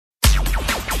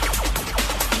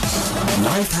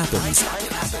Life Happens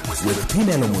with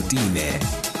Phemelo Motene.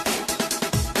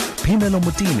 Phemelo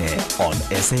Motene on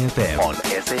SAFM.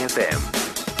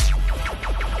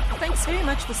 Thanks very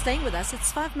much for staying with us.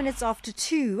 It's 5 minutes after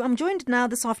 2. I'm joined now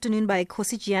this afternoon by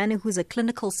Khosi Jiyane, who's a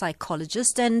clinical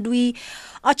psychologist, and we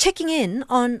are checking in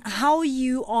on how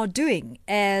you are doing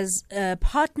as a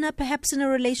partner, perhaps in a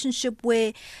relationship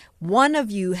where one of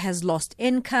you has lost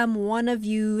income, one of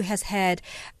you has had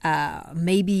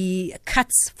maybe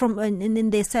cuts from in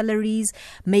their salaries,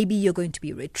 maybe you're going to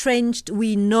be retrenched.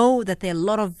 We know that there are a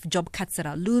lot of job cuts that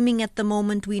are looming at the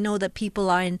moment. We know that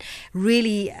people are in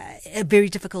really a very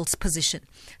difficult position.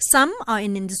 Some are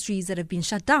in industries that have been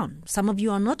shut down. Some of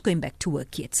you are not going back to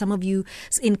work yet. Some of you's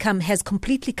income has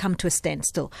completely come to a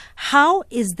standstill. How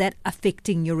is that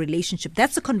affecting your relationship?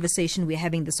 That's the conversation we're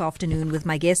having this afternoon with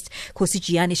my guest, Khosi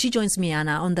Jiyane. She joins me,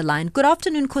 Anna, on the line. Good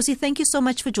afternoon, Khosi. Thank you so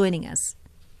much for joining us.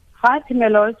 Hi,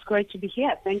 Phemelo. It's great to be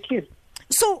here. Thank you.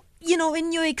 So,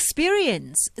 in your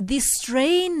experience, the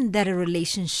strain that a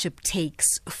relationship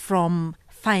takes from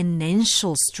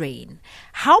financial strain,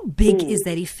 how big is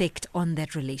that effect on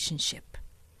that relationship?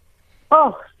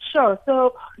 Oh, sure.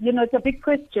 So, it's a big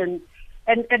question.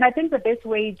 And I think the best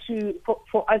way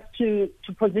for us to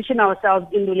position ourselves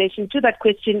in relation to that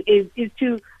question is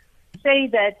to say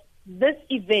that this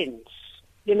event,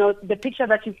 the picture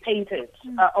that you've painted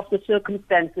of the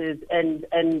circumstances and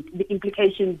the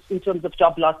implications in terms of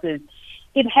job losses,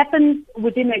 it happens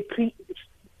within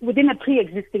a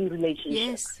pre-existing relationship.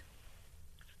 Yes.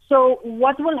 So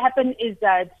what will happen is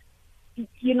that,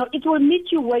 it will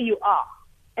meet you where you are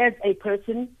as a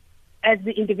person, as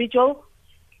the individual,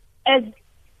 as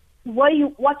what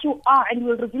you are, and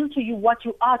will reveal to you what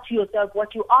you are to yourself,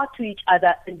 what you are to each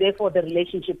other, and therefore the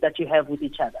relationship that you have with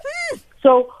each other.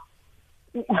 So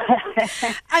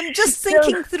I'm just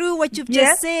thinking through what you've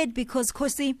just said, because,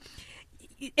 Khosi,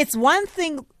 it's one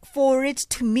thing for it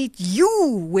to meet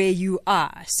you where you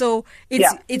are. So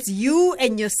it's you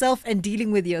and yourself and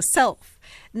dealing with yourself.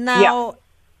 Now,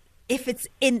 if it's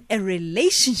in a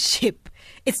relationship,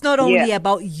 it's not only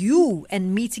about you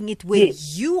and meeting it where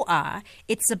you are,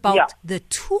 it's about the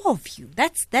two of you.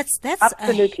 That's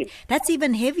absolutely. That's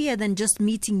even heavier than just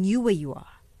meeting you where you are.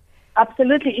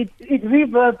 Absolutely. It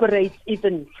reverberates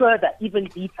even further, even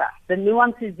deeper. The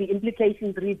nuances, the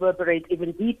implications reverberate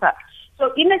even deeper.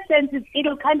 So in a sense,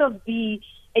 it'll kind of be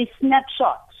a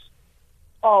snapshot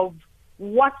of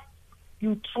what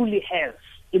you truly have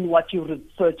in what you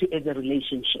refer to as a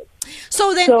relationship.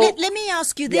 So then let me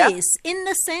ask you this, in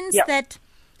the sense that,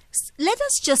 let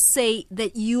us just say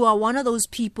that you are one of those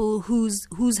people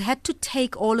who's had to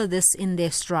take all of this in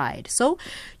their stride. So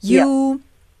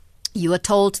you were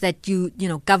told that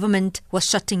government was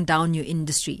shutting down your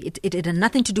industry. It had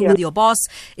nothing to do with your boss.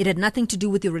 It had nothing to do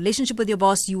with your relationship with your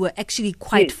boss. You were actually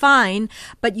quite fine,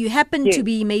 but you happen to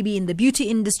be maybe in the beauty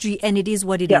industry, and it is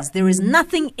what it is. There is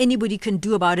nothing anybody can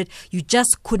do about it. You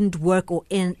just couldn't work or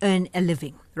earn a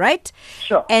living, right?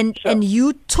 Sure. And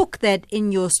you took that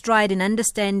in your stride in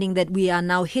understanding that we are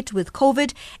now hit with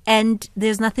COVID and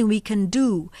there's nothing we can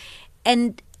do.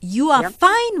 And you are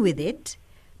fine with it,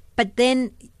 but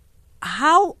then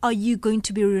how are you going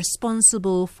to be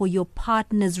responsible for your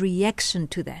partner's reaction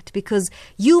to that? Because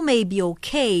you may be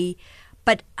okay,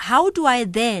 but how do I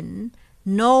then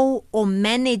know or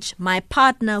manage my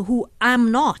partner who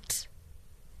I'm not?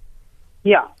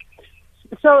 Yeah.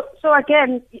 So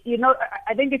again,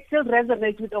 I think it still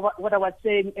resonates with what I was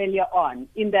saying earlier on,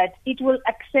 in that it will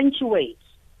accentuate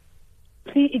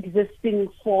pre-existing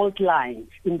fault lines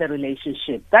in the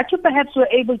relationship that you perhaps were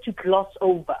able to gloss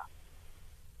over,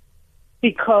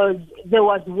 because there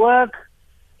was work,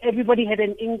 everybody had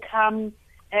an income,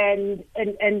 and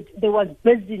there was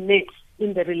busyness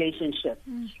in the relationship.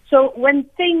 So when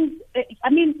things,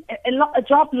 a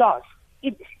job loss,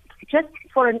 just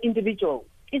for an individual,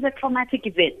 is a traumatic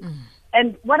event.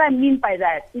 And what I mean by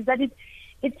that is that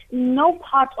it's no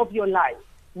part of your life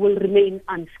will remain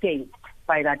unscathed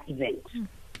by that event.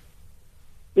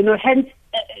 Hence,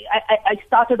 I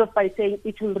started off by saying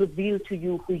it will reveal to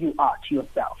you who you are to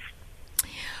yourself.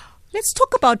 Let's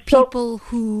talk about people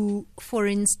who, for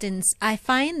instance, I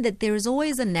find that there is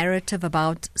always a narrative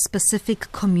about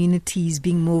specific communities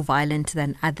being more violent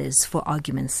than others, for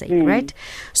argument's sake, right?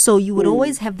 So you would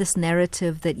always have this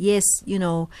narrative that, yes,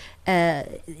 in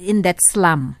that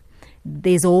slum,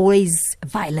 there's always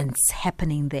violence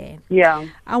happening there. Yeah.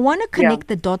 I want to connect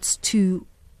the dots to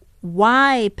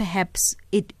why perhaps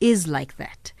it is like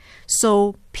that.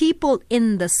 So people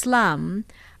in the slum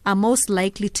are most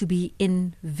likely to be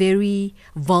in very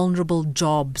vulnerable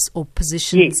jobs or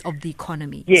positions of the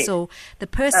economy. So the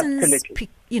person's,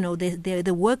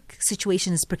 the work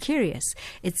situation is precarious.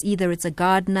 It's either it's a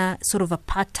gardener, sort of a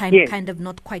part-time kind of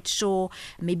not quite sure,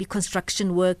 maybe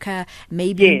construction worker,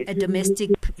 maybe a domestic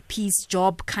peace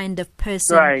job kind of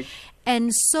person. Right.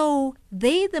 And so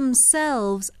they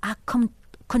themselves are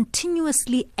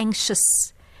continuously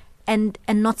anxious and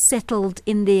not settled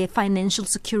in their financial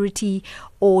security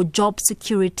or job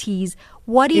securities.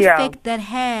 What effect that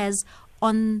has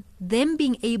on them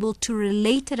being able to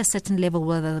relate at a certain level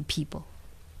with other people?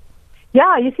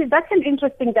 Yeah, you see, that's an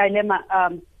interesting dilemma,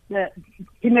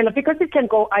 Pimela, because it can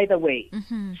go either way.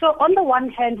 So on the one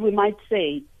hand, we might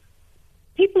say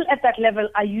people at that level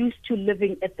are used to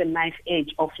living at the knife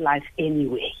edge of life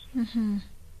anyway,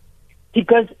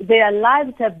 because their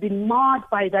lives have been marred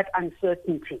by that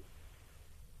uncertainty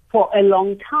for a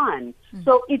long time.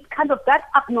 So it's kind of, that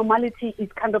abnormality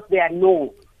is kind of their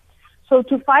norm. So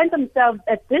to find themselves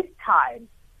at this time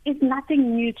is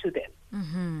nothing new to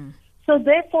them. So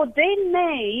therefore, they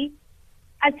may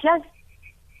adjust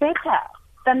better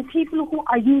than people who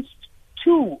are used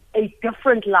to a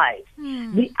different life,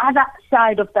 the other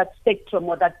side of that spectrum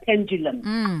or that pendulum,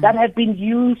 that have been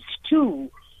used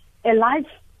to a life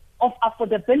of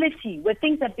affordability where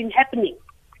things have been happening,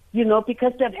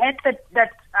 because they've had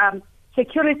that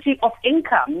security of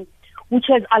income, which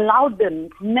has allowed them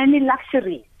many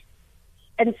luxuries.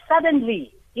 And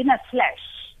suddenly, in a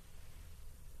flash,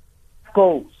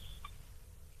 goes.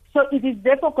 So it is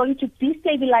therefore going to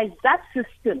destabilize that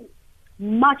system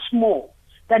much more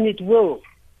than it will,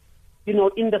 in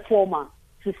the former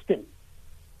system.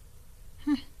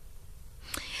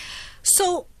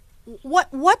 So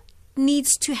what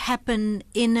needs to happen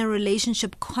in a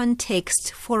relationship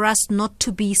context for us not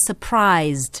to be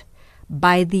surprised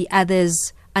by the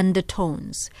other's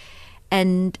undertones,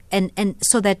 and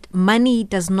so that money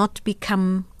does not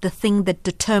become the thing that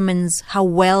determines how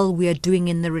well we are doing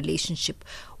in the relationship?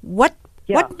 What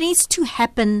needs to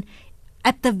happen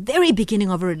at the very beginning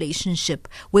of a relationship,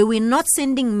 where we're not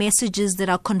sending messages that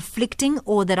are conflicting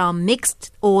or that are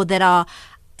mixed or that are,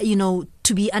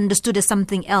 to be understood as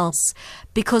something else?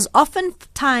 Because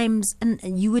oftentimes, and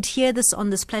you would hear this on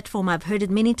this platform, I've heard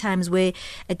it many times, where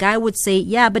a guy would say,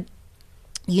 yeah, but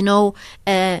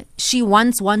she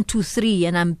wants 1, 2, 3,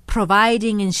 and I'm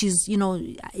providing, and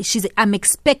I'm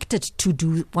expected to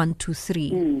do 1, 2,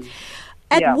 3.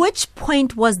 At which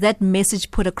point was that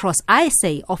message put across? I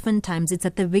say oftentimes it's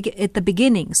at the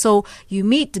beginning. So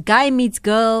guy meets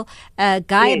girl,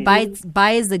 guy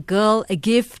buys the girl a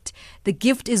gift, the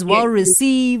gift is well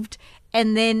received,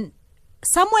 and then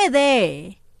somewhere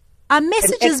there are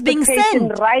messages being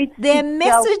sent. They're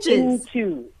messages.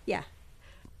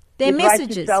 They're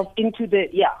messages. Itself into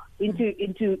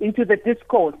the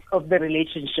discourse of the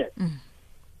relationship.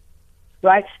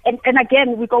 Right? And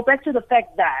again, we go back to the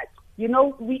fact that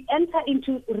we enter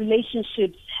into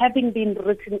relationships having been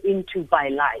written into by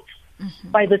life,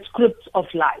 by the script of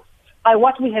life, by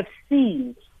what we have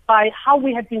seen, by how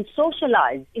we have been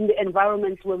socialized in the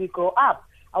environments where we grow up,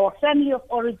 our family of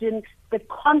origin, the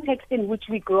context in which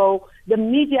we grow, the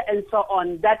media and so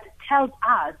on, that tells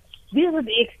us these are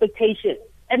the expectations.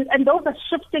 And those are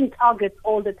shifting targets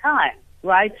all the time,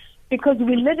 right? Because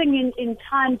we're living in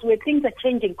times where things are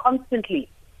changing constantly.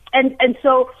 And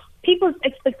so people's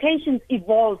expectations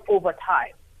evolve over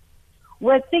time,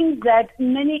 where things that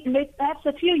perhaps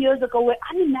a few years ago were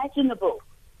unimaginable.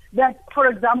 That, for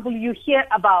example, you hear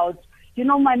about,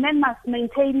 my man must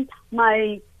maintain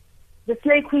the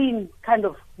slay queen kind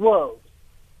of world.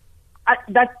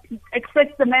 That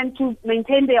expects the man to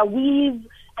maintain their weave,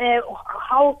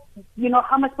 how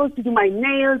am I supposed to do my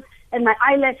nails and my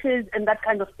eyelashes and that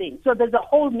kind of thing. So there's a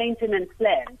whole maintenance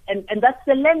plan, and that's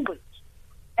the language.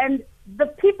 And the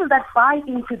people that buy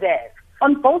into that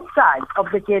on both sides of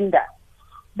the gender,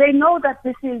 they know that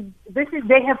this is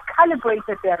they have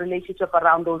calibrated their relationship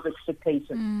around those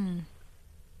expectations.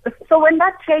 So when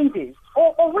that changes,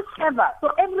 or whichever,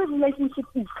 so every relationship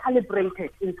is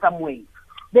calibrated in some way.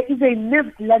 There is a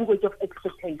lived language of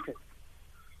expectation.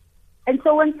 And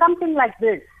so when something like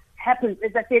this happens,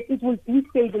 as I said, it will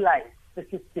destabilize the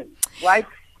system, right?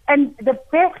 And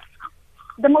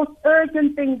the most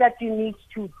urgent thing that you need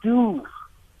to do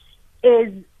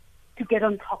is to get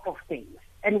on top of things.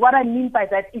 And what I mean by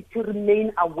that is to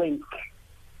remain awake.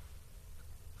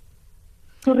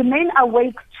 To remain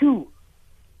awake to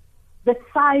the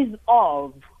size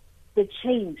of the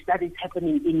change that is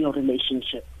happening in your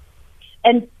relationship.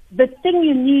 And the thing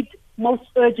you need most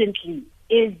urgently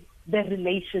is the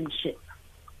relationship.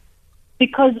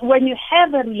 Because when you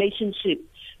have a relationship,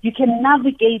 you can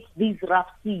navigate these rough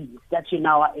seas that you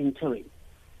now are entering.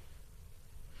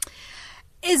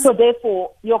 So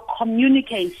therefore, your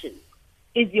communication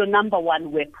is your number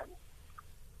one weapon.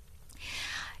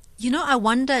 You know, I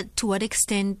wonder to what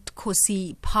extent,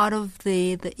 Khosi, part of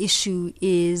the issue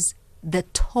is the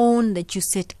tone that you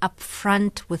set up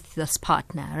front with this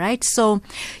partner, right? So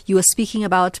you were speaking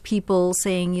about people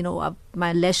saying, you know,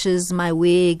 my lashes, my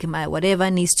wig, my whatever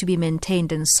needs to be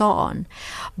maintained and so on.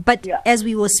 But as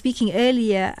we were speaking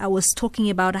earlier, I was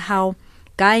talking about how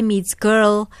guy meets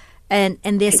girl and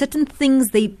there are certain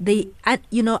things they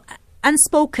you know,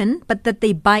 unspoken, but that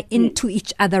they buy into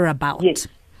each other about. Yes.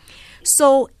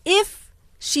 So if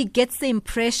she gets the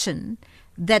impression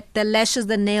that the lashes,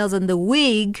 the nails, and the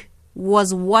wig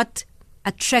was what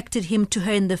attracted him to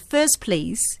her in the first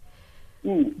place,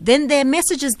 then their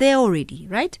message is there already,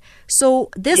 right? So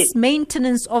this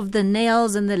maintenance of the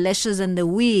nails and the lashes and the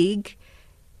wig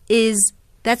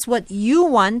that's what you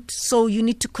want, so you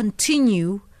need to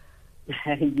continue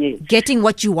getting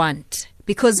what you want.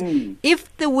 Because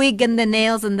if the wig and the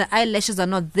nails and the eyelashes are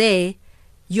not there,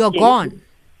 you're gone.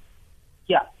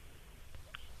 Yeah.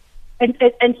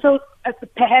 And so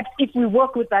perhaps if we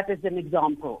work with that as an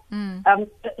example,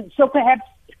 so perhaps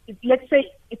let's say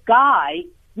a guy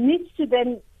needs to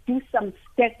then do some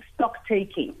stock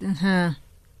taking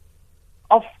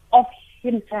of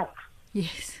himself,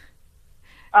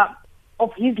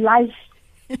 of his life.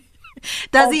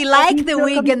 Does he like the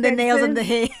wig and the nails and the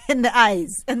hair and the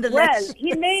eyes and the lashes? Well,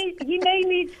 he may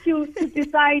need to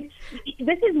decide.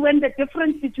 This is when the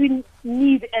difference between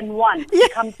need and want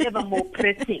becomes ever more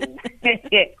pressing.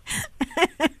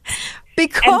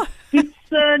 Because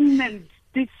and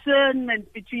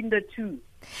discernment between the two.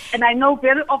 And I know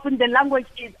very often the language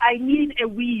is, I need a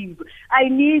weave, I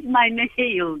need my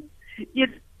nails.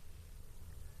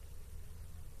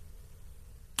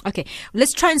 Okay,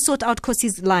 let's try and sort out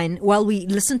Khosi's line while we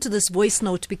listen to this voice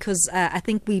note, because I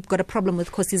think we've got a problem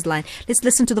with Khosi's line. Let's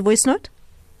listen to the voice note.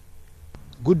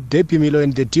 Good day, Pimilo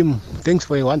and the team. Thanks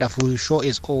for a wonderful show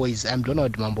as always. I'm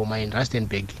Donald Mamboma in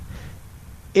Rustenburg.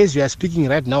 As you are speaking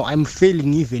right now, I'm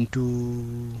failing even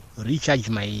to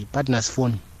recharge my partner's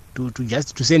phone to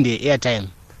send the airtime.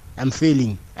 I'm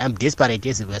failing. I'm desperate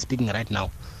as we are speaking right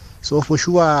now. So for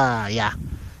sure,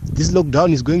 this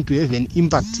lockdown is going to have an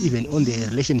impact even on the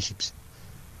relationships.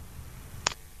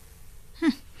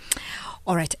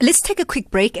 All right, let's take a quick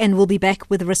break and we'll be back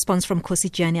with a response from Khosi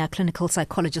Jiyane, our clinical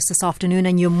psychologist, this afternoon.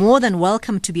 And you're more than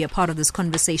welcome to be a part of this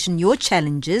conversation. Your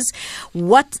challenges,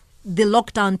 what the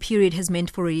lockdown period has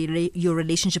meant for your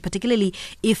relationship, particularly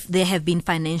if there have been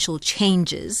financial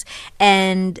changes,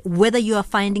 and whether you are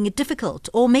finding it difficult,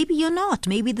 or maybe you're not.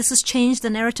 Maybe this has changed the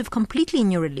narrative completely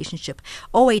in your relationship.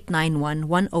 0891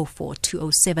 104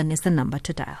 207 is the number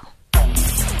to dial.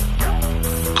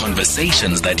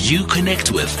 Conversations that you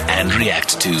connect with and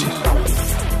react to.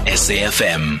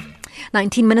 SAFM.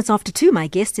 19 minutes after 2, my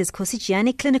guest is Khosi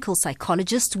Jiyane, clinical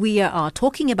psychologist. We are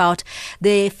talking about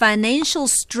the financial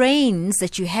strains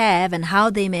that you have and how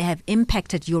they may have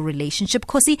impacted your relationship.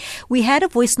 Khosi, we had a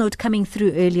voice note coming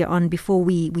through earlier on before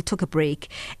we took a break,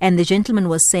 and the gentleman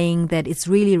was saying that it's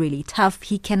really, really tough.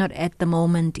 He cannot at the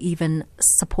moment even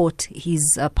support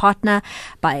his partner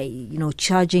by,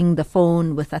 charging the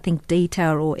phone with, I think,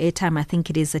 data or airtime, I think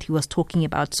it is that he was talking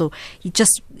about. So he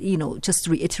just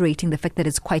reiterating the fact that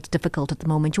it's quite difficult at the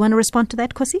moment. Do you want to respond to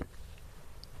that, Khosi?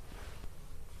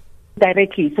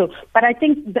 Directly. But I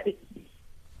think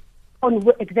on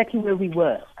exactly where we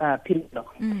were, Pimelo,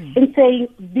 in saying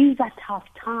these are tough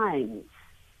times,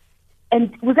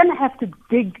 and we're going to have to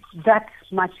dig that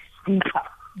much deeper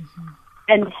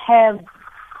and have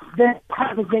the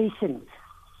conversations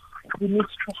we need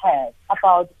to have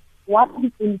about what are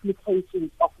the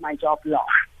implications of my job loss,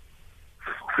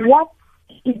 what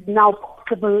is now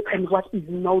possible and what is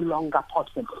no longer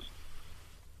possible.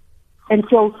 And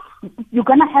so you're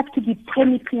going to have to be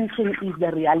penny pinching is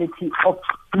the reality of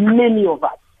many of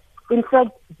us. In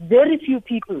fact, very few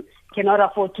people cannot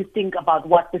afford to think about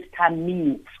what this time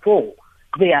means for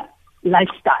their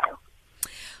lifestyle.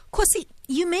 Khosi,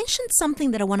 you mentioned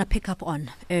something that I want to pick up on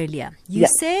earlier. You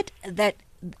said that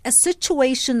a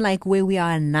situation like where we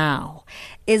are now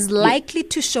is likely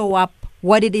to show up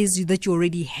what it is that you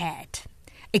already had,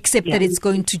 except that it's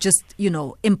going to just,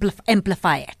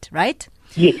 amplify it, right?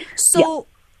 Yes. So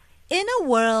in a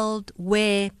world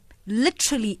where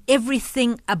literally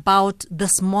everything about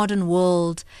this modern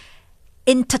world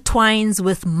intertwines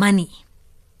with money,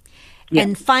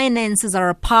 and finances are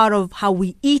a part of how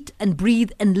we eat and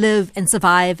breathe and live and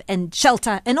survive and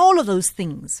shelter and all of those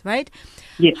things, right?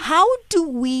 Yes. How do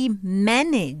we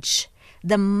manage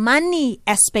the money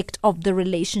aspect of the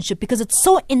relationship, because it's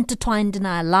so intertwined in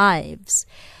our lives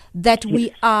that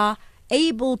we are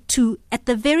able to, at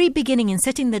the very beginning, in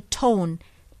setting the tone,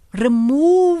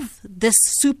 remove this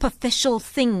superficial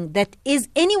thing that is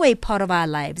anyway part of our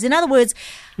lives. In other words,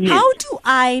 how do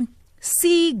I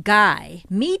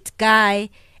meet Guy,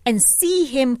 and see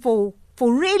him for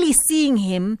really seeing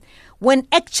him, when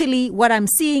actually what I'm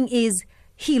seeing is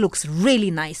he looks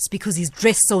really nice because he's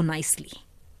dressed so nicely.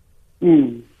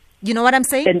 You know what I'm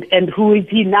saying? And who is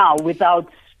he now without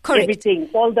Correct. everything,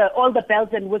 all the bells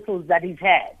and whistles that he's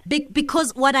had?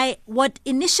 Because what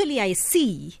initially I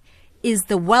see is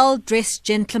the well-dressed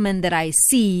gentleman that I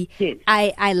see. Yes.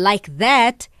 I like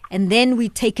that, and then we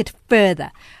take it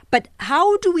further. But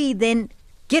how do we then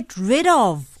get rid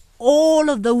of all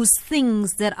of those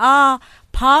things that are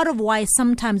part of why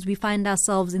sometimes we find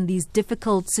ourselves in these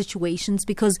difficult situations?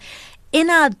 Because in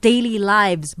our daily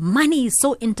lives, money is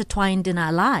so intertwined in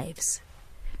our lives.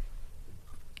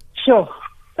 Sure.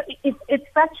 It's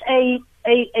such a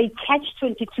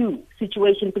catch-22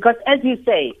 situation, because, as you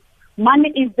say, money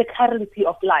is the currency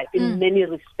of life in many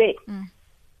respects.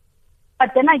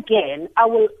 But then again, I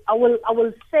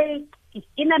will say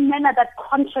in a manner that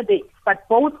contradicts, but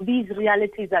both these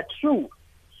realities are true,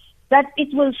 that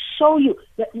it will show you.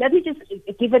 Let me just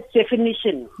give a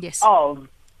definition of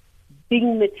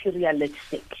being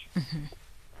materialistic.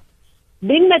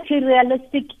 Being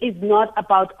materialistic is not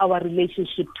about our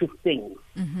relationship to things.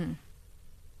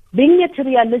 Being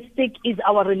materialistic is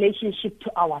our relationship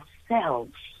to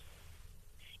ourselves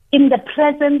in the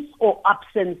presence or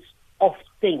absence of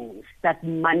things that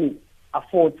money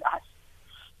affords us.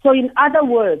 So in other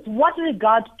words, what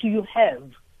regard do you have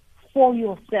for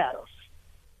yourself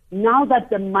now that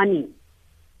the money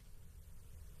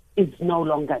is no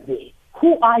longer there?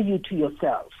 Who are you to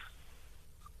yourself?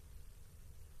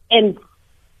 And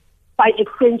by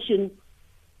extension,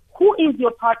 who is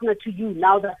your partner to you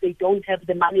now that they don't have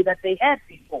the money that they had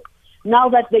before? Now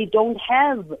that they don't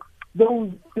have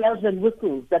those bells and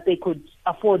whistles that they could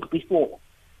afford before?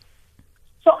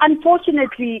 So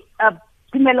unfortunately,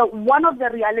 Pimelo, one of the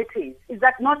realities is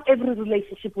that not every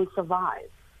relationship will survive.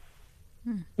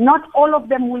 Not all of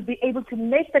them will be able to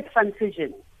make that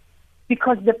transition,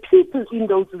 because the people in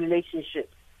those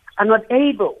relationships are not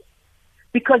able,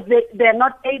 because they're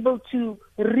not able to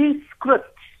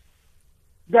re-script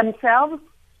themselves,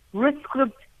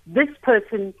 re-script this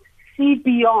person, see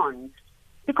beyond,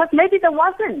 because maybe there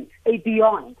wasn't a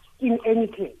beyond in any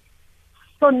case.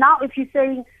 So now if you're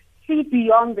saying see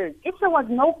beyond this, if there was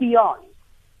no beyond,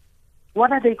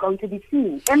 what are they going to be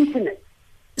seeing? Emptiness.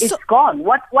 It's gone.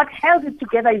 What held it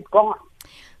together is gone.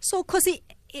 So, Khosi,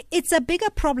 it's a bigger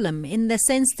problem in the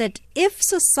sense that if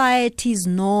society's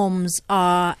norms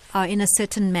are in a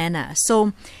certain manner,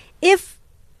 so if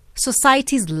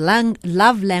society's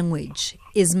love language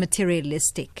is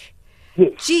materialistic,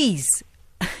 geez,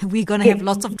 we're going to have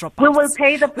lots of dropouts. We will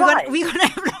pay the price. We're going to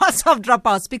have lots of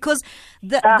dropouts, because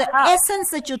the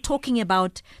essence that you're talking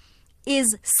about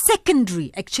is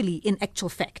secondary, actually, in actual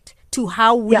fact, to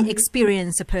how we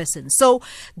experience a person. So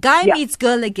guy meets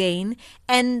girl again,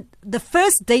 and the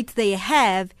first date they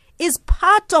have is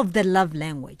part of the love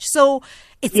language. So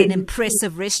it's an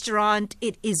impressive restaurant.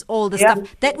 It is all the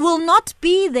stuff that will not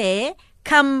be there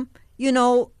come,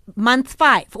 month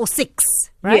 5 or 6,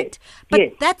 right? But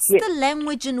that's the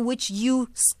language in which you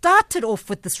started off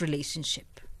with this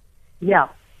relationship. Yeah.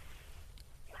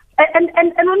 And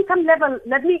on some level,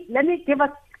 let me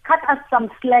cut us some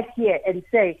slack here and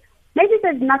say, maybe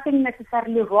there's nothing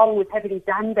necessarily wrong with having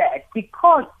done that,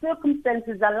 because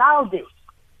circumstances allowed it.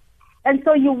 And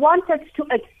so you wanted to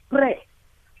express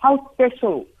how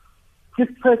special this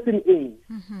person is,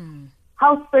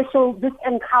 how special this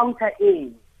encounter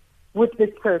is with this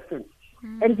person.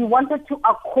 And you wanted to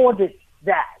accord it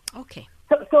that. Okay.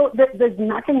 So there's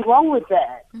nothing wrong with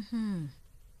that.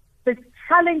 The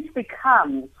challenge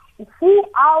becomes, who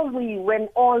are we when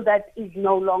all that is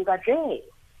no longer there?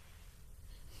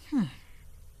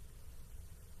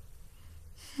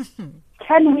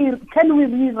 Can we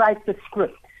rewrite the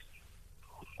script?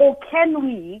 Or can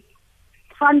we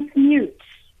transmute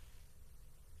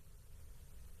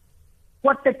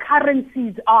what the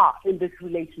currencies are in this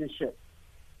relationship?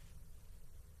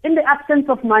 In the absence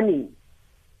of money,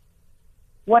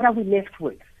 what are we left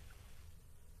with?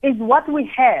 Is what we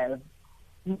have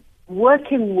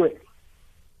working with?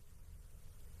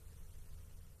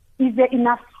 Is there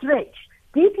enough stretch?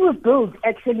 This will build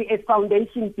actually a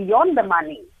foundation beyond the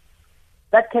money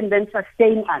that can then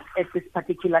sustain us at this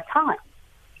particular time.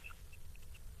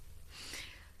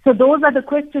 So those are the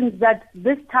questions that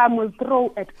this time will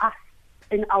throw at us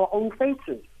in our own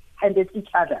faces. and at each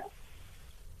other.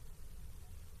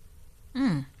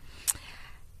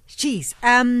 Geez.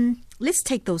 Let's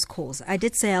take those calls. I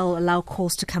did say I'll allow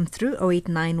calls to come through.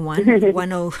 0891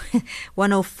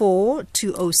 104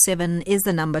 207 is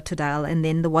the number to dial, and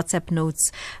then the WhatsApp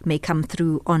notes may come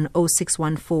through on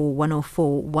 0614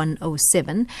 104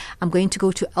 107. I'm going to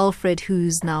go to Alfred,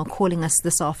 who's now calling us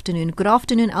this afternoon. Good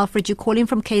afternoon, Alfred. You're calling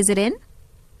from KZN?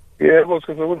 Yeah, what's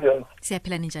going on?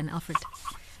 Alfred.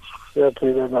 Yeah,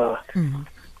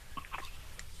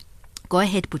 Go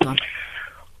ahead, Budon.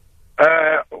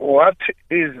 What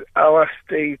is our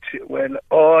state when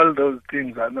all those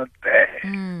things are not there?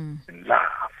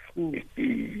 Love.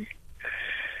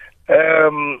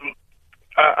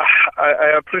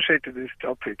 I appreciate this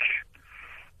topic.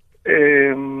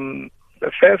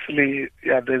 Firstly,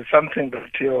 there's something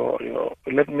that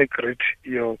let me greet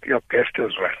your guest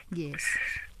as well. Yes.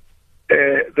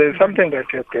 There's something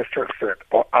that your guest has said,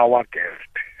 or our guest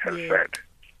has said,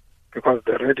 because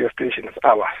the radio station is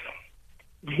ours.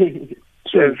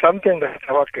 There's something that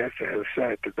our guest has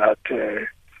said, that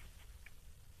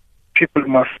people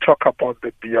must talk about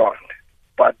the beyond,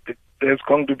 but there's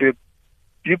going to be a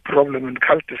big problem in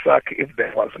cul-de-sac if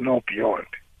there was no beyond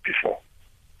before.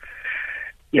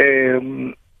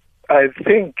 I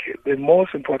think the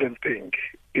most important thing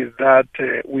is that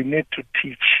we need to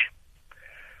teach,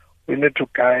 we need to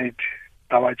guide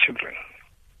our children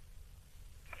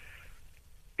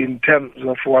in terms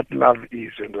of what love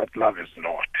is and what love is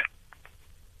not.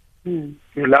 You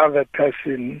love a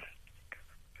person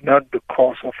not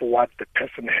because of what the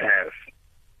person has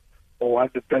or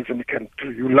what the person can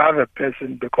do. You love a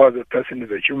person because the person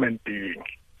is a human being.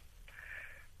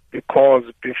 Because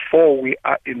before we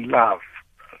are in love,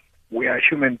 we are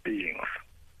human beings.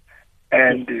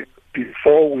 And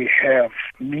before we have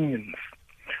means,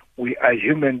 we are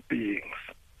human beings.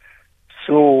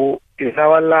 So in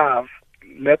our love,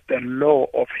 let the law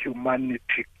of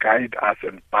humanity guide us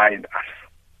and bind us.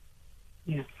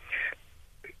 Yeah.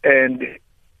 And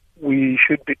we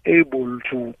should be able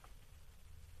to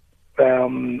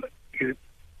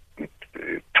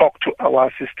talk to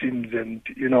our systems and,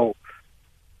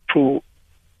 to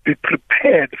be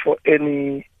prepared for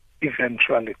any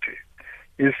eventuality.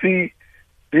 You see,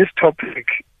 this topic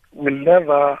will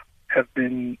never have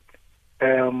been,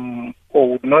 or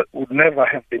would never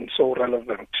have been so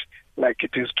relevant like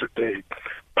it is today,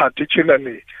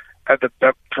 particularly at the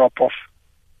backdrop of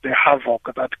the havoc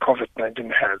that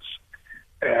COVID-19 has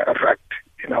wreaked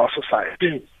in our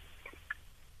society.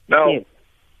 Now,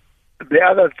 the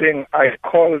other thing I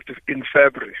called in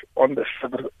February, on the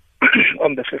 15th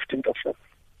of February,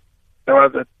 there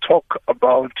was a talk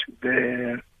about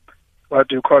the,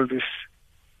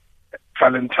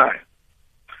 Valentine.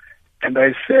 And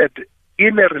I said,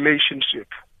 in a relationship,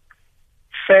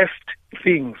 first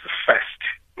things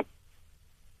first.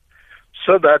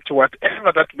 So that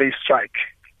whatever that may strike,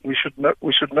 we should not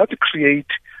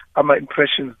create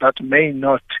impressions that may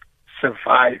not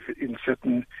survive in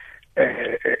certain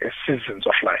seasons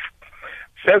of life.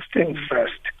 First things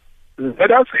first,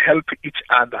 let us help each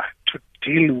other to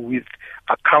deal with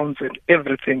accounts and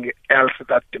everything else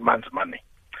that demands money.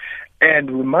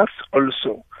 And we must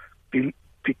also begin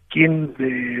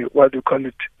the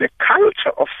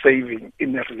culture of saving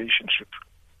in a relationship.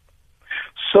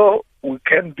 So we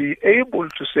can be able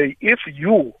to say, if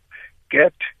you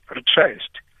get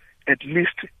retrenched, at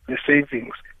least the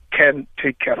savings can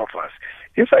take care of us.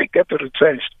 If I get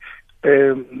retrenched,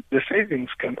 the savings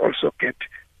can also get,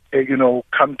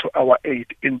 come to our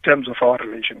aid in terms of our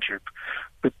relationship.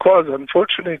 Because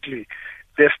unfortunately,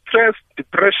 the stress,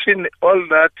 depression, all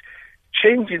that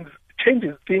changes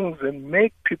things and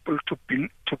make people to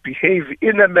behave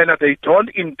in a manner they don't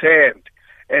intend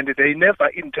and they never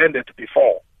intended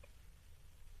before.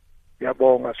 Okay,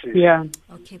 Budama,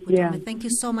 Yeah. thank you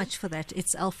so much for that.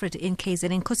 It's Alfred in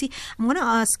KZN. Khosi, I'm going to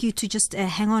ask you to just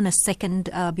hang on a second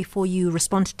before you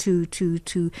respond to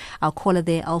our caller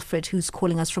there, Alfred, who's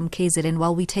calling us from KZN,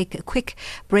 while we take a quick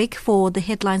break for the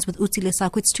headlines with Uti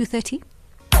Lesako. It's 2:30.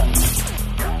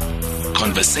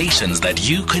 Conversations that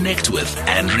you connect with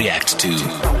and react to.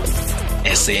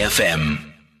 SAFM.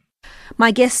 My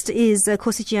guest is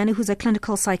Khosi Jiyane, who's a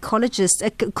clinical psychologist.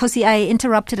 Khosi, I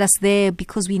interrupted us there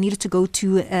because we needed to go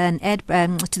to an ad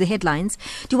to the headlines.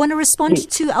 Do you want to respond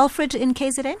to Alfred in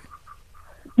KZN?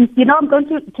 I'm going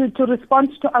to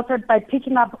respond to Alfred by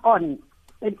picking up on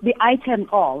the item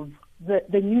of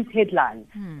the news headlines.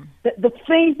 The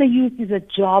phrase they use is a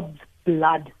jobs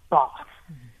bloodbath.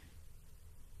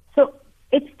 So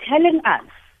it's telling us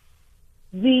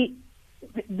the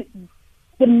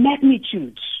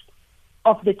magnitude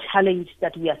of the challenge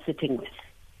that we are sitting with.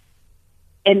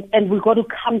 And we've got to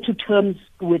come to terms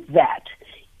with that.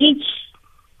 Each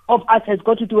of us has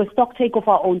got to do a stock take of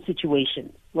our own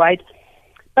situation, right?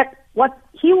 But what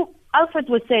Alfred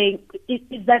was saying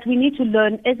is that we need to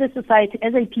learn as a society,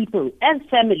 as a people, as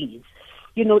families,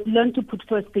 learn to put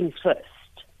first things first.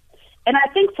 And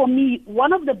I think for me,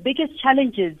 one of the biggest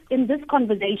challenges in this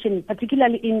conversation,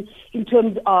 particularly in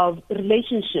terms of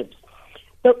relationships,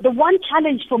 the one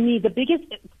challenge for me, the biggest,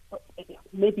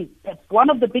 maybe one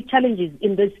of the big challenges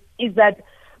in this is that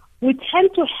we tend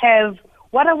to have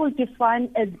what I will define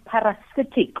as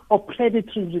parasitic or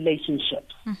predatory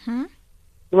relationships. Mm-hmm.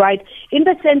 Right? In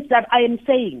the sense that I am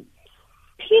saying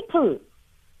people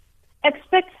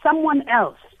expect someone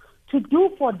else to do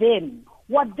for them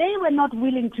what they were not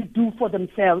willing to do for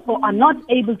themselves or are not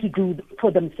able to do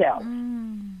for themselves.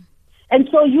 Mm. And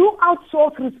so you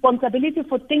outsource responsibility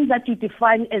for things that you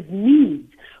define as needs.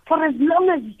 For as long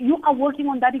as you are working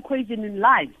on that equation in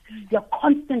life, you're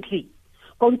constantly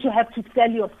going to have to sell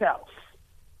yourself.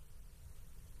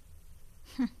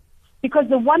 Because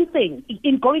the one thing,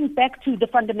 in going back to the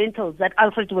fundamentals that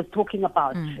Alfred was talking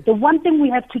about, the one thing we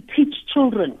have to teach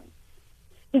children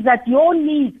is that your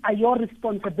needs are your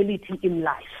responsibility in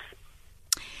life.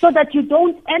 So that you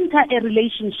don't enter a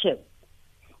relationship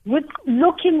with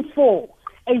looking for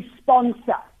a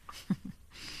sponsor.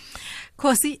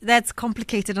 Khosi, that's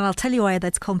complicated, and I'll tell you why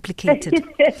that's complicated.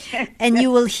 And you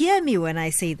will hear me when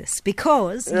I say this,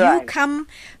 because you come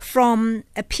from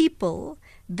a people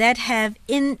that have,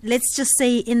 let's just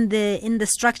say, in the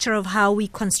structure of how we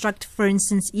construct, for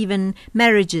instance, even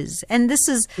marriages, and this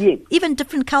is even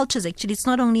different cultures. Actually, it's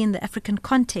not only in the African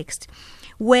context,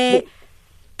 where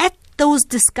at those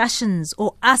discussions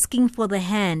or asking for the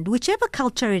hand, whichever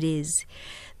culture it is,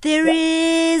 there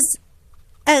is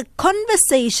a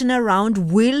conversation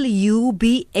around, will you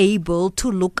be able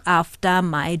to look after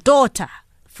my daughter,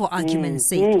 for argument's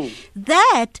sake?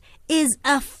 That is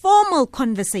a formal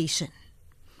conversation.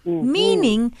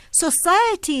 Meaning,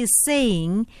 society is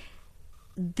saying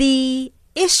the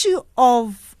issue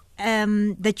of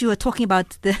that you are talking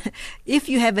about, if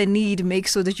you have a need, make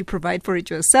sure that you provide for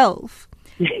it yourself,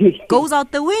 goes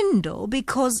out the window,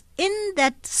 because in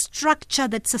that structure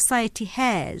that society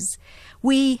has,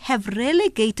 we have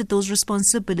relegated those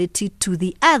responsibility to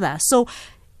the other. So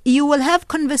you will have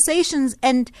conversations,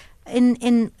 and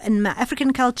in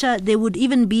African culture, there would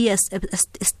even be a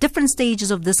different stages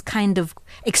of this kind of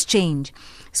exchange.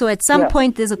 So at some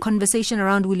point, there's a conversation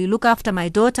around, will you look after my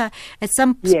daughter? At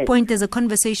some point, there's a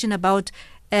conversation about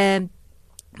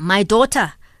my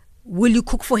daughter, will you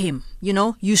cook for him?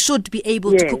 You should be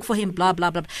able to cook for him, blah, blah,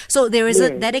 blah. So there is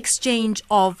that exchange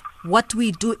of what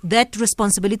we do, that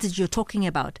responsibility that you're talking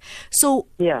about. So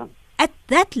at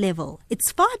that level,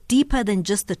 it's far deeper than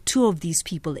just the two of these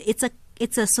people. It's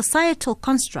a societal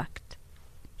construct.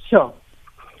 Sure.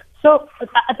 So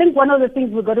I think one of the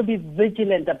things we've got to be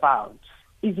vigilant about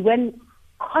is when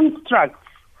constructs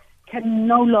can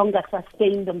no longer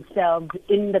sustain themselves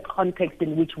in the context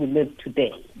in which we live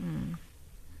today.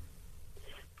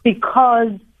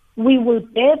 Because we will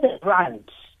bear the brunt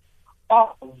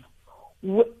of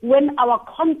when our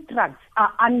constructs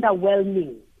are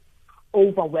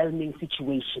overwhelming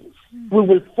situations. We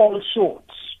will fall short.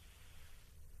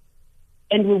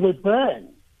 And we will burn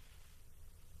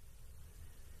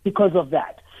because of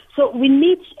that. So we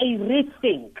need a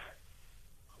rethink.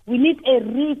 We need a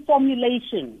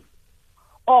reformulation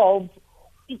of,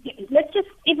 let's just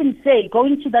even say,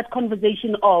 going to that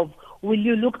conversation of, will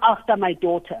you look after my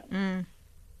daughter?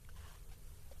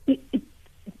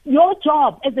 Your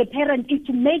job as a parent is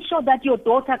to make sure that your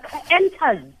daughter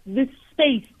enters this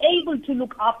space able to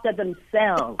look after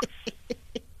themselves.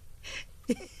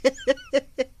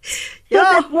 So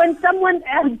that when someone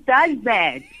else does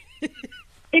that,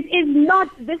 it is not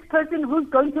this person who's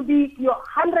going to be your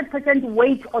 100%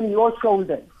 weight on your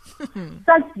shoulders.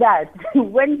 Such that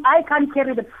when I can't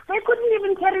carry them, they couldn't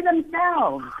even carry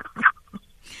themselves.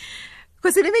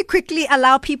 Because let me quickly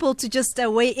allow people to just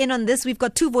weigh in on this. We've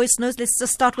got 2 voice notes. Let's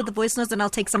just start with the voice notes, and I'll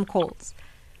take some calls.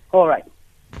 All right.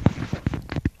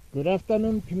 Good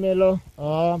afternoon, Pimelo.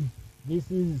 This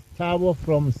is Tabo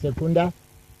from Secunda.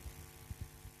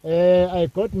 I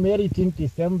got married in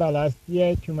December last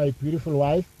year to my beautiful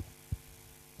wife.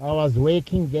 I was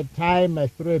working that time. I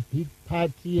threw a big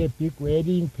party, a big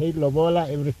wedding, paid lobola,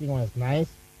 everything was nice.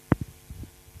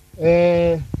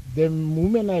 The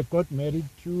woman I got married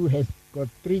to has got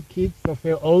 3 kids of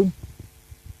her own.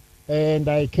 And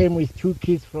I came with 2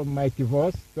 kids from my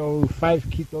divorce, so 5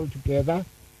 kids altogether.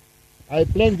 I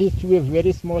planned this to be a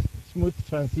very smooth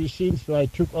transition, so I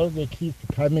took all the kids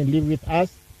to come and live with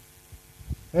us.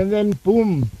 And then,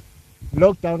 boom,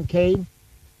 lockdown came.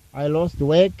 I lost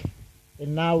work,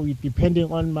 and now we're depending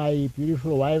on my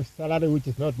beautiful wife's salary, which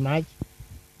is not much.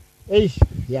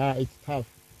 Yeah, it's tough.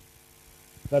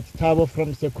 That's Tabo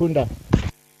from Secunda.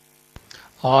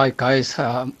 Hi guys,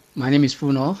 my name is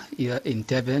Funo here in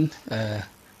Devon, a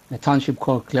township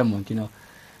called Claremont.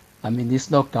 This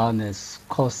lockdown has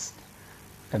caused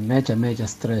a major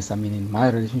stress. in my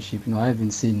relationship, I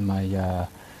haven't seen my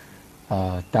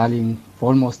darling for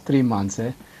almost 3 months,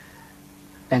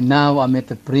 and now I'm at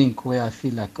the brink where I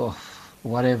feel like,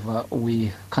 whatever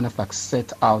we kind of like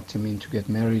set out to get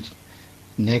married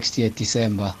next year,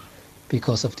 December,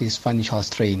 because of this financial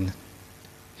strain.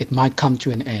 It might come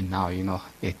to an end now,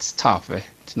 It's tough.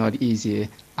 It's not easy.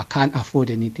 I can't afford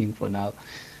anything for now.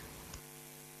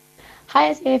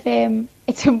 Hi, SAFM.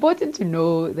 It's important to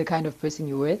know the kind of person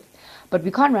you're with, but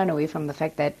we can't run away from the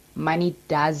fact that money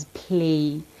does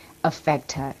play a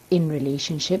factor in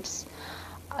relationships,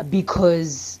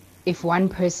 because if one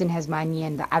person has money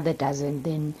and the other doesn't,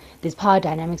 then there's power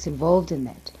dynamics involved in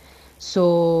that.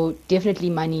 So definitely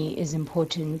money is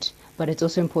important, but it's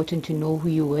also important to know who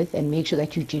you're with and make sure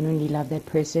that you genuinely love that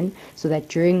person, so that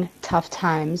during tough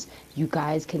times, you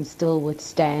guys can still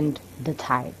withstand the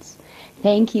tides.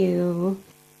 Thank you.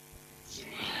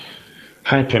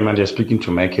 Hi, Pema. You're speaking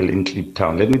to Michael in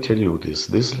Kliptown. Let me tell you this.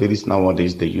 These ladies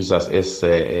nowadays, they use us as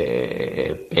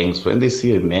banks. When they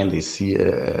see a man, they see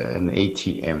an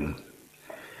ATM.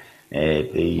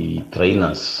 They drain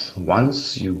us.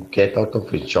 Once you get out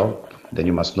of a job, then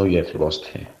you must know you have lost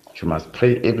her. You must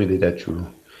pray every day that you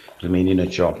remain in a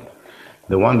job.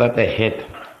 The one that I had,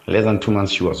 less than 2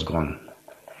 months, she was gone.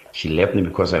 She left me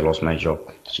because I lost my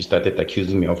job. She started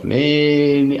accusing me of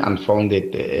many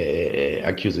unfounded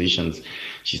accusations.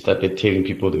 She started telling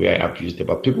people the way I abused her,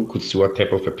 but people could see what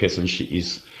type of a person she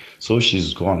is. So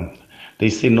she's gone. They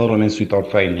say no romance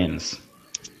without finance.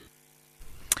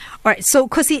 All right, so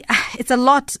Khosi, it's a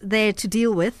lot there to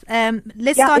deal with.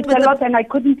 Let's start with a lot, and I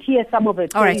couldn't hear some of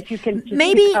it. All right, if you can just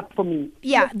maybe pick up for me.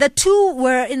 Yeah, the two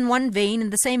were in one vein,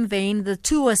 in the same vein. The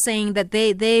two were saying that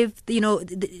they've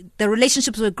the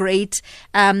relationships were great.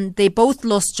 They both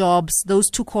lost jobs. Those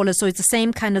two callers, so it's the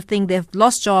same kind of thing. They've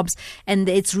lost jobs, and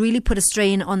it's really put a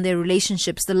strain on their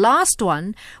relationships. The last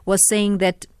one was saying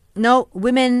that no,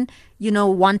 women,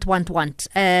 want. The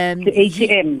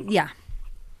ATM. Yeah.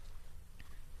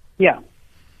 Yeah.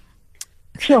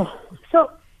 Sure. So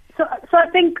I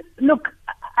think, look,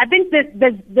 I think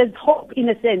that there's hope in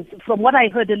a sense. From what I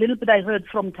heard, a little bit I heard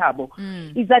from Thabo,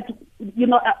 is that,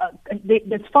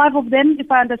 there's 5 of them,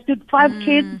 if I understood, 5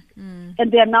 kids,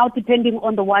 and they are now depending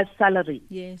on the wife's salary.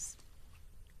 Yes.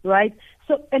 Right?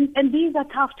 So, and these are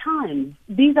tough times.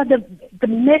 These are the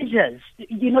measures.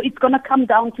 It's going to come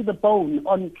down to the bone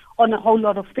on a whole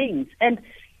lot of things. And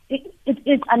it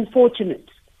is unfortunate.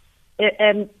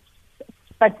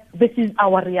 But this is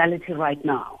our reality right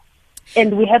now.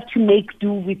 And we have to make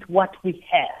do with what we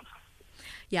have.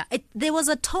 Yeah, there was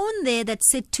a tone there that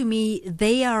said to me,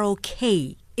 they are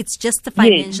okay. It's just the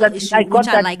financial issue, which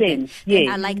I like that.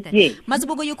 Yeah. I like that. Yeah.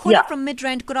 Mazibuko, you're calling from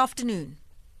Midrand. Good afternoon.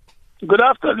 Good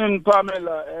afternoon,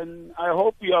 Pamela, and I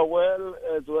hope you are well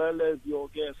as your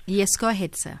guest. Yes, go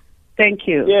ahead, sir. Thank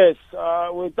you. Yes,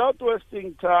 without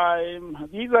wasting time,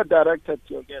 these are directed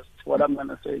to your guest, what I'm going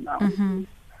to say now. Mm-hmm.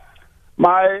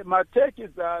 My take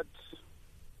is that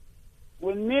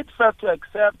we need first to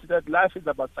accept that life is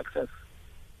about success.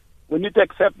 We need to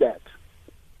accept that.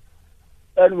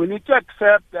 And we need to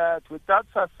accept that without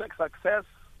success,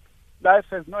 life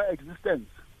has no existence,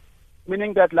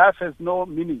 meaning that life has no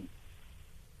meaning.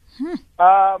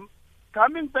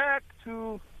 Coming back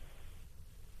to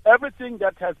everything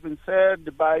that has been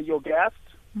said by your guest,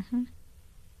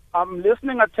 I'm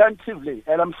listening attentively,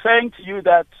 and I'm saying to you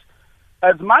that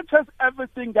as much as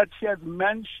everything that she has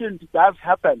mentioned does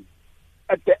happen,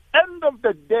 at the end of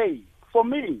the day, for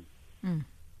me,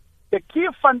 the key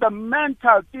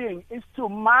fundamental thing is to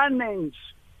manage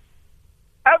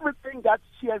everything that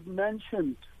she has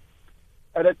mentioned.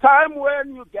 At a time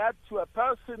when you get to a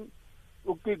person,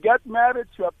 you get married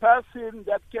to a person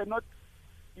that cannot,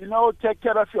 take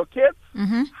care of your kids,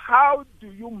 how do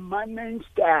you manage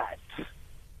that?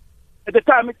 At the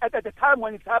time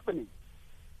when it's happening.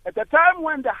 At the time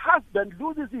when the husband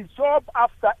loses his job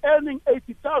after earning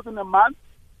 80,000 a month,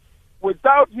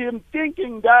 without him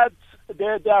thinking that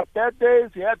there are bad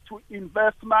days, he had to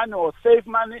invest money or save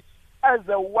money. As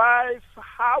a wife,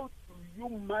 how do you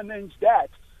manage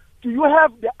that? Do you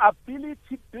have the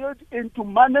ability built in to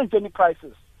manage any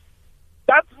crisis?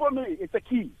 That, for me, is the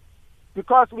key.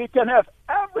 Because we can have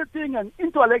everything and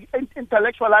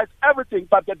intellectualize everything,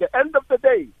 but at the end of the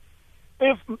day,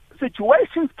 if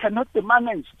situations cannot be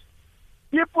managed,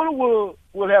 people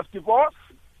will have divorce.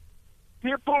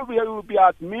 People will be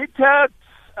admitted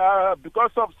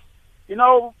because of,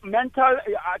 mental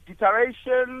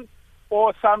deterioration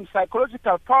or some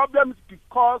psychological problems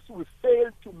because we fail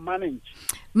to manage.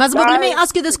 Mazibuko, let me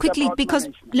ask you this quickly, because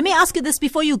let me ask you this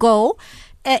before you go.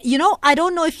 I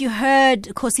don't know if you heard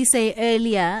Khosi say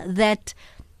earlier that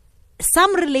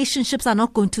some relationships are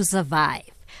not going to survive.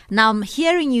 Now, I'm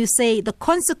hearing you say the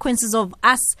consequences of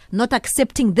us not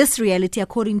accepting this reality,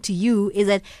 according to you, is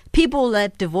that people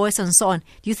that divorce and so on.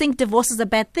 Do you think divorce is a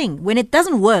bad thing? When it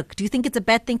doesn't work, do you think it's a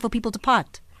bad thing for people to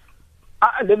part?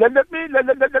 Let me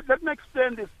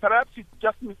explain this. Perhaps you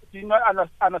just do not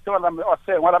understand what I'm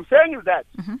saying. What I'm saying is that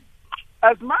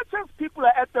as much as people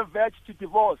are at the verge to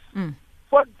divorce,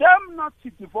 for them not to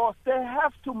divorce, they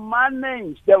have to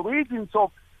manage the reasons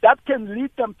of that can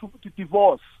lead them to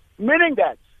divorce. Meaning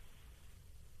that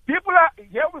people are,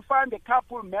 here we find a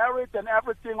couple married and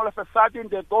everything, all of a sudden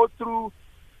they go through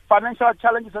financial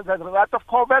challenges as a result of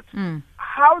COVID.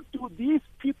 How do these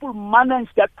people manage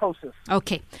that process?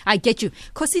 Okay, I get you.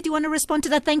 Khosi, do you want to respond to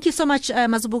that? Thank you so much,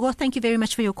 Mazibuko. Thank you very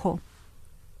much for your call.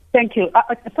 Thank you.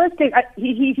 First thing,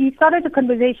 he started the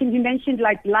conversation. He mentioned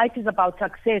like life is about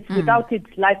success. Without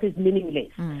it, life is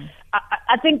meaningless.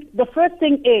 I think the first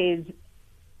thing is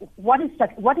what is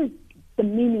the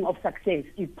meaning of success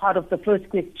is part of the first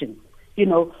question.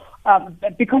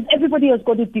 Because everybody has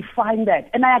got to define that,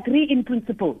 and I agree in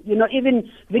principle. Even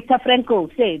Viktor Frankl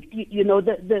said,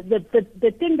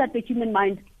 the thing that the human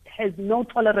mind has no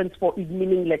tolerance for is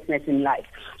meaninglessness in life.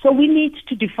 So we need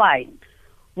to define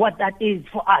what that is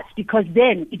for us, because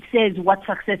then it says what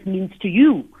success means to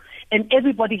you, and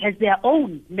everybody has their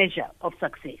own measure of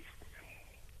success.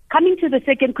 Coming to the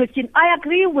second question, I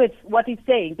agree with what he's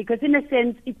saying, because in a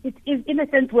sense, it is in a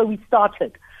sense where we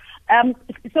started.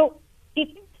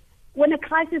 When a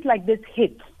crisis like this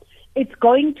hits, it's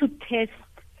going to test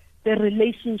the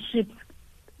relationship's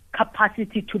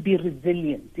capacity to be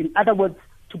resilient. In other words,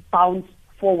 to bounce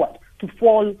forward, to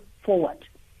fall forward.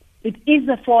 It is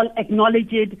a fall,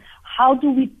 acknowledge it. How do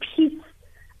we piece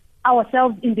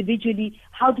ourselves individually?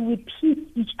 How do we piece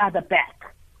each other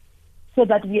back so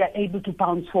that we are able to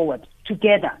bounce forward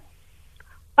together?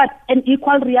 But an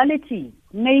equal reality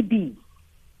may be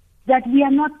that we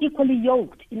are not equally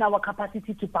yoked in our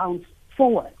capacity to bounce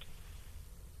forward.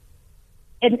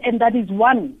 And that is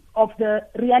one of the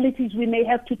realities we may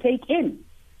have to take in.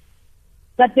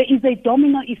 That there is a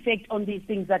domino effect on these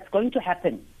things that's going to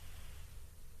happen.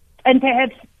 And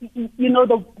perhaps,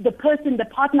 the person, the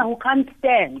partner who can't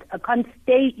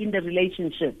stay in the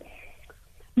relationship,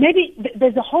 maybe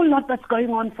there's a whole lot that's going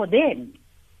on for them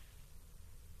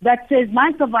that says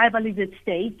my survival is at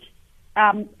stake,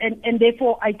 and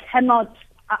therefore I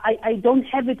don't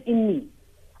have it in me.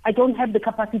 I don't have the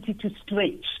capacity to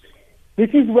stretch. This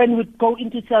is when we go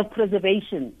into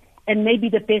self-preservation, and maybe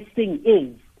the best thing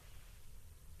is,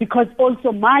 because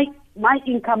also my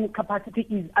income capacity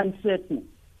is uncertain.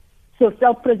 So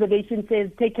self-preservation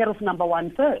says take care of number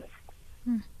one first.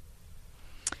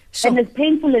 Sure. And as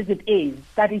painful as it is,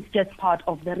 that is just part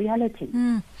of the reality.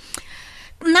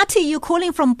 Nati, you're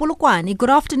calling from Polokwane. Good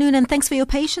afternoon, and thanks for your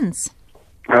patience.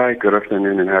 Hi, good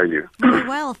afternoon, and how are you? Very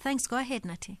well, thanks. Go ahead,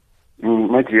 Nati.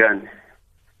 Jiyane.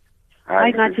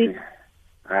 Hi, Nati.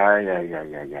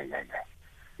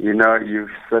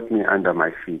 You've set me under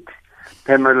my feet.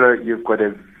 Pamela, you've got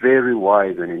a very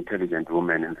wise and intelligent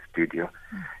woman in the studio.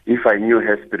 If I knew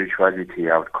her spirituality,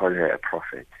 I would call her a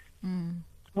prophet.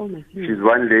 Oh my God. She's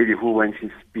one lady who, when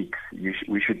she speaks,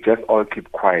 we should just all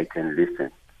keep quiet and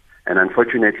listen. And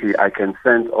unfortunately, I can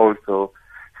sense also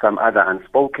some other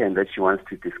unspoken that she wants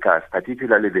to discuss,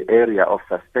 particularly the area of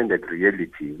suspended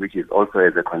reality, which is also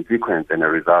as a consequence and a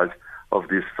result of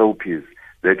these soapies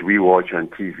that we watch on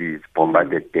TVs,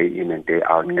 bombarded day in and day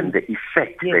out, and the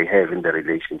effect they have in the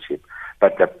relationship.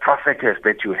 But the prophetess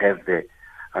that you have there,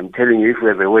 I'm telling you, if we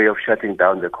have a way of shutting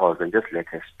down the calls and just let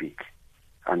her speak,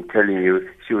 I'm telling you,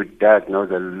 she would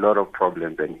diagnose a lot of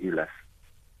problems and heal us.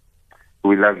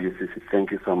 We love you, Sissy.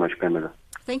 Thank you so much, Pamela.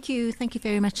 Thank you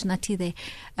very much, Nati there,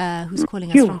 who's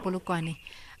calling us from Polokwane.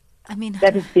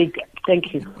 That is big.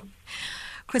 Thank you.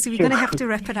 Khosi, we're going to have to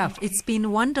wrap it up. It's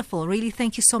been wonderful. Really,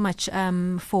 thank you so much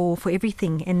for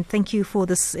everything. And thank you for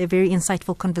this very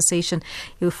insightful conversation.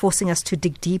 You're forcing us to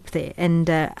dig deep there. And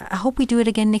I hope we do it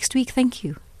again next week. Thank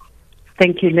you.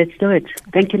 Thank you. Let's do it.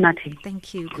 Thank you, Nati.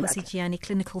 Thank you, Khosi Jiyane,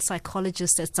 clinical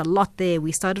psychologist. It's a lot there.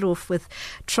 We started off with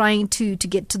trying to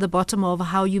get to the bottom of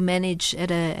how you manage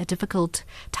at a difficult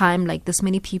time like this.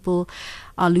 Many people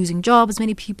are losing jobs,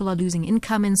 many people are losing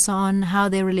income and so on, how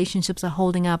their relationships are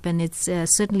holding up, and it's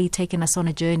certainly taken us on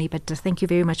a journey. But thank you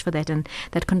very much for that, and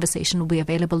that conversation will be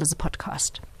available as a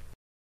podcast.